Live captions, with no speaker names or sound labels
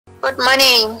Good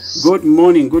morning. Good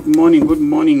morning, good morning, good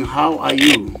morning. How are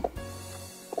you?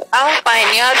 I'm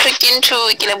fine. You are talking to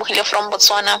Kilebuhile from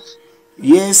Botswana.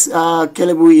 Yes,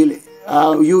 Kelebuhile.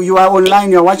 You are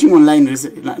online. You are watching online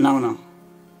now.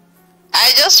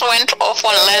 I just went off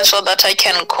online so that I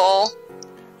can call.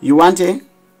 You want it?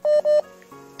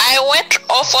 I went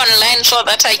off online so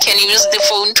that I can use the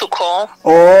phone to call.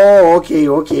 Oh, okay.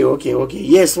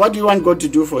 Yes, what do you want God to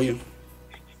do for you?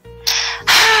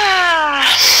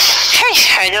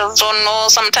 I just don't know.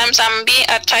 Sometimes I'm being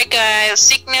attacked by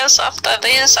sickness after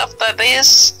this.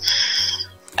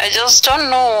 I just don't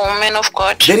know, man of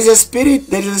God. There is a spirit.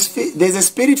 There's a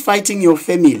spirit fighting your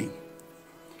family.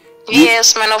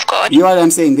 Yes, man of God. You know what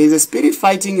I'm saying? There's a spirit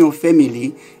fighting your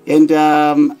family, and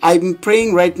I'm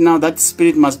praying right now that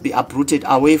spirit must be uprooted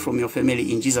away from your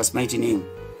family in Jesus' mighty name.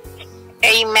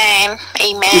 Amen.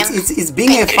 It's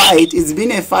been a fight. It's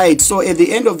been a fight. So at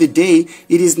the end of the day,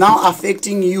 it is now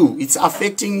affecting you. It's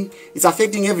affecting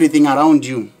everything around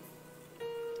you.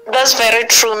 That's very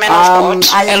true, man of God.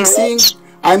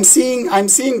 I'm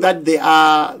seeing that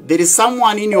there is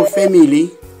someone in your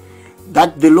family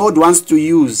that the Lord wants to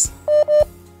use.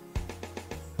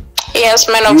 Yes,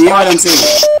 man of God. You hear what I'm saying?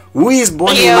 Who is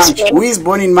born in March? Man. Who is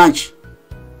born in March?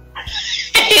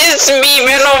 It's me,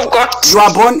 man of God. You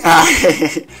are born.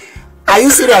 Are you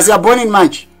serious? You are born in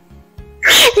March?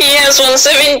 Yes, on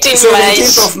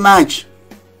 17th of March.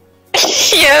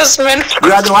 Yes, man.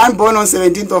 You are the one born on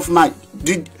 17th of March.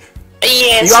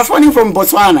 Yes. You are phoning from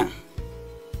Botswana.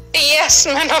 Yes,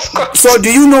 man of God. So do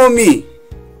you know me?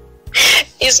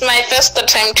 It's my first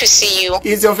time to see you.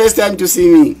 It's your first time to see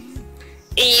me.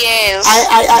 Yes.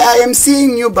 I am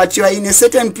seeing you, but you are in a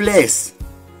certain place.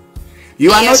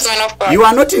 You are not. Man of God. You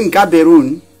are not in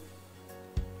Cameroon.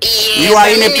 Yes, you are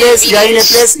in a place. You are in a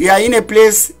place. You are in a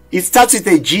place. It starts with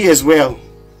a G as well.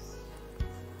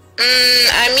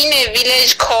 I'm in a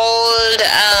village called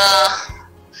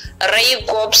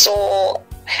Raykop, or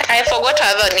I forgot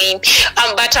other name.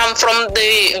 But I'm from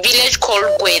the village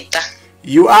called Gweta.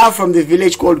 You are from the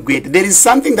village called Gweta. There is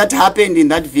something that happened in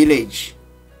that village.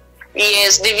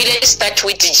 Yes, the village starts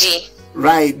with G.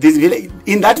 Right, this village.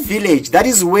 In that village, that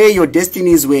is where your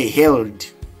destinies were held.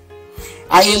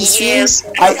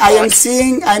 I'm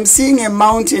seeing a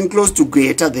mountain close to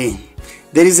Gweta there.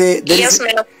 There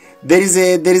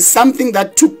is something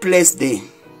that took place there.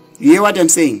 You hear what I'm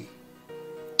saying?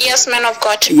 Yes, man of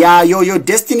God. Yeah, your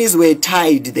destinies were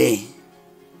tied there.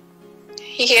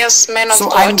 Yes, man of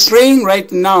God. So I'm praying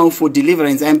right now for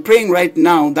deliverance. I'm praying right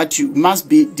now that you must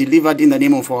be delivered in the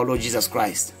name of our Lord Jesus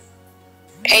Christ.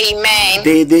 Amen.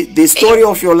 The story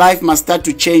of your life must start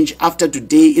to change after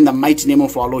today in the mighty name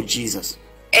of our Lord Jesus.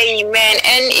 Amen.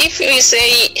 And if we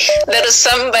say there is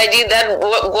somebody that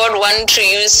God wants to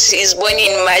use is born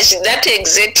in March, that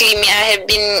exactly me. I have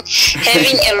been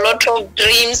having a lot of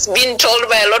dreams, being told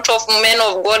by a lot of men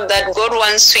of God that God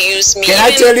wants to use me. Can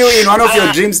I tell you in one of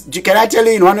your dreams? Can I tell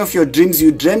you in one of your dreams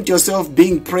you dreamt yourself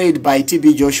being prayed by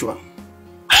TB Joshua?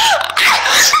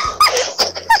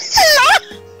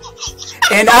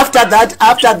 And after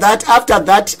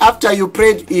you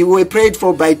were prayed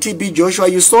for by TB Joshua,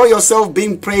 you saw yourself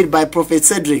being prayed by Prophet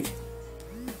Cedric.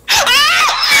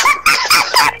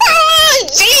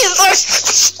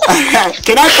 Jesus!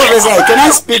 Can I prophesy? Can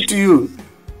I speak to you?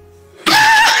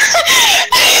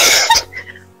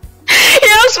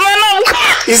 Yes, man of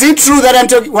God. Is it true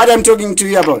that what I'm talking to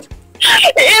you about?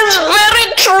 It's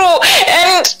very true.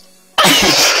 And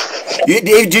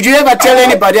did you ever tell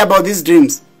anybody about these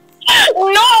dreams?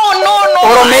 No.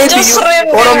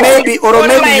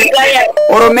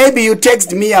 Or maybe you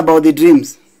text me about the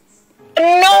dreams.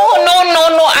 No.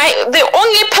 The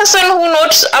only person who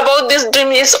knows about this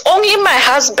dream is only my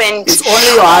husband. It's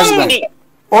only your husband.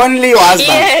 Only your husband.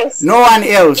 Yes. No one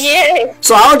else. Yes.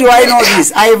 So how do I know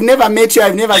this? I have never met you.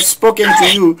 I've never spoken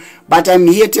to you, but I'm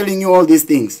here telling you all these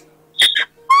things.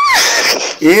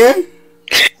 Yeah.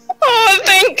 Oh,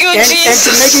 thank you,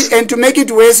 Jesus. And to make it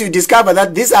worse, you discover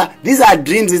that these are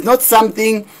dreams. It's not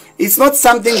something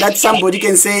that somebody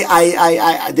can say.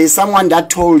 There's someone that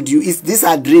told you. These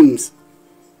are dreams.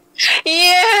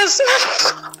 Yes.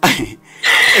 Hey,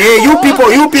 you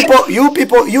people, you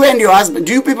and your husband.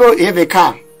 Do you people have a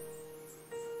car?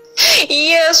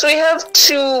 Yes, we have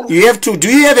two. You have two. Do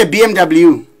you have a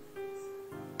BMW?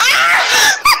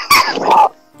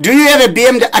 Do you have a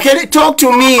BMW? Okay, talk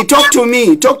to me. Do you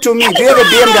have a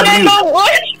BMW?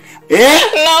 Yeah?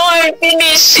 Now I'm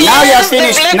finished. Now you are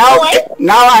finished.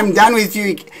 Now I'm done with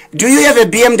you. Do you have a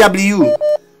BMW?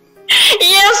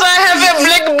 Yes, I have a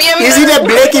black BMW. Is it a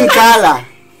black in color?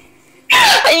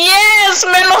 Yes,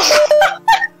 man.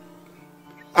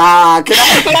 Can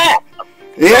I?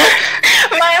 Yeah?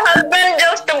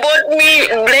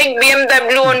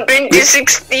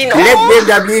 2016. Let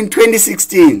them be in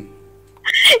 2016.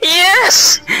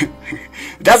 Yes.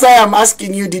 That's why I'm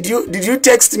asking you, did you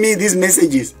text me these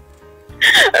messages?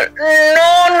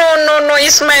 No.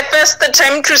 It's my first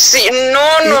time to see.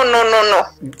 No.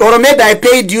 Or maybe I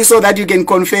paid you so that you can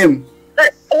confirm.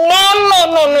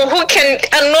 No. Who can?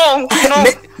 No.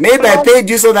 Maybe I paid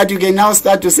you so that you can now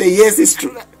start to say, yes, it's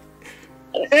true.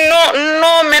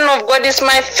 No, man of God, it's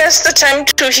my first time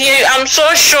to hear you. I'm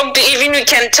so shocked. Even you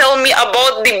can tell me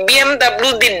about the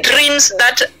BMW, the dreams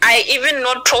that I even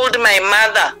not told my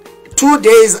mother. 2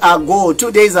 days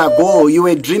ago, you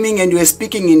were dreaming and you were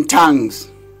speaking in tongues.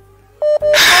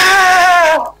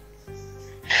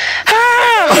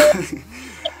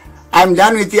 I'm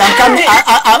done with you.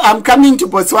 I'm coming to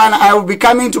Botswana. I will be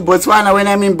coming to Botswana. When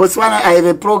I'm in Botswana, I have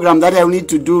a program that I will need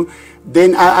to do.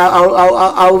 Then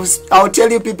I'll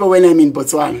tell you people when I'm in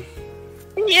Botswana.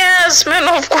 Yes, man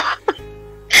of God.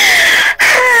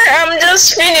 I'm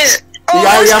just finished.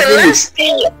 You're finished.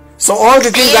 So all the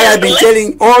things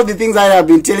that I've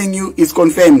been telling you is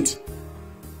confirmed.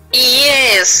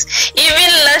 Yes. Even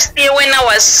last year when I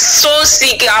was so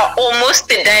sick, I almost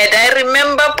died. I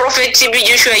remember Prophet TB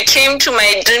Joshua came to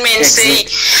my dream and say,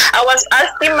 I was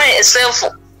asking myself,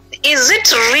 is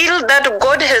it real that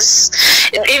God has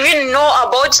even know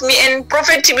about me? And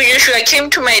Prophet TB Joshua came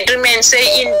to my dream and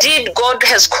say, indeed, God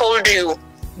has called you.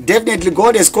 Definitely,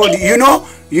 God has called you.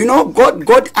 You know,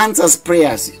 God answers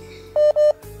prayers.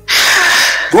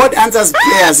 God answers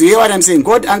prayers. You hear what I'm saying?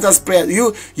 God answers prayers.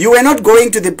 You were not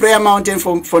going to the prayer mountain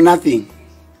for nothing.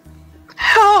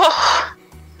 Oh,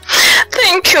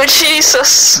 thank you,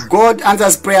 Jesus. God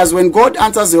answers prayers. When God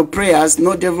answers your prayers,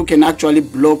 no devil can actually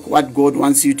block what God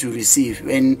wants you to receive.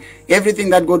 And everything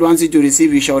that God wants you to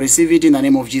receive, you shall receive it in the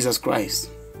name of Jesus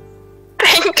Christ.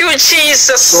 Thank you,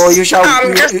 Jesus. So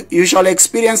you shall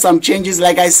experience some changes.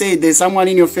 Like I said, there's someone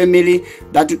in your family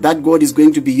that God is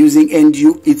going to be using, and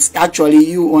it's actually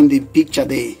you on the picture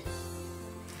there.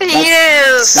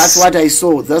 Yes. That's what I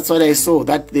saw.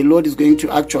 That the Lord is going to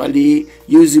actually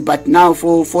use you. But now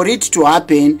for it to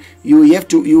happen, you have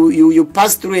to you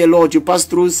pass through a lot. You pass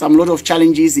through some lot of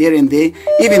challenges here and there.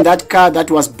 Even that car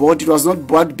that was bought, it was not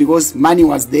bought because money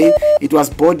was there. It was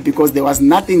bought because there was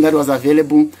nothing that was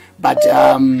available. But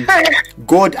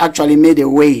God actually made a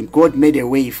way. God made a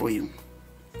way for you.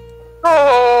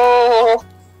 Oh,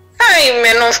 hi,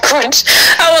 man of God.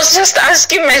 I was just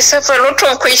asking myself a lot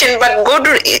of questions, but God,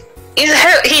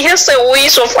 He has a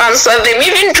ways of answering them.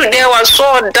 Even today, I was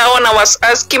so down. I was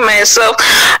asking myself,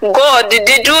 God,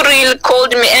 did you really call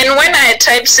me? And when I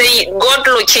type, say, God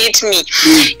locate me,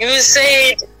 you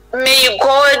said, may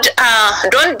God,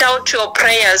 don't doubt your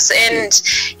prayers. And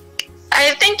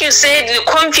I think you said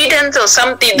confidence or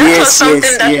something. That was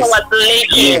something that was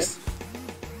lacking.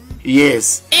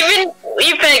 Yes. Even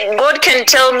if God can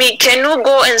tell me, can you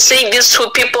go and say this to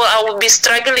people, I will be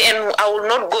struggling and I will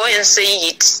not go and say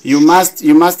it. You must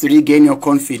regain your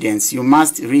confidence. You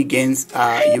must regain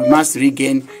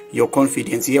your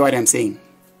confidence. You hear what I'm saying?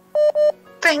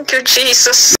 Thank you,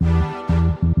 Jesus.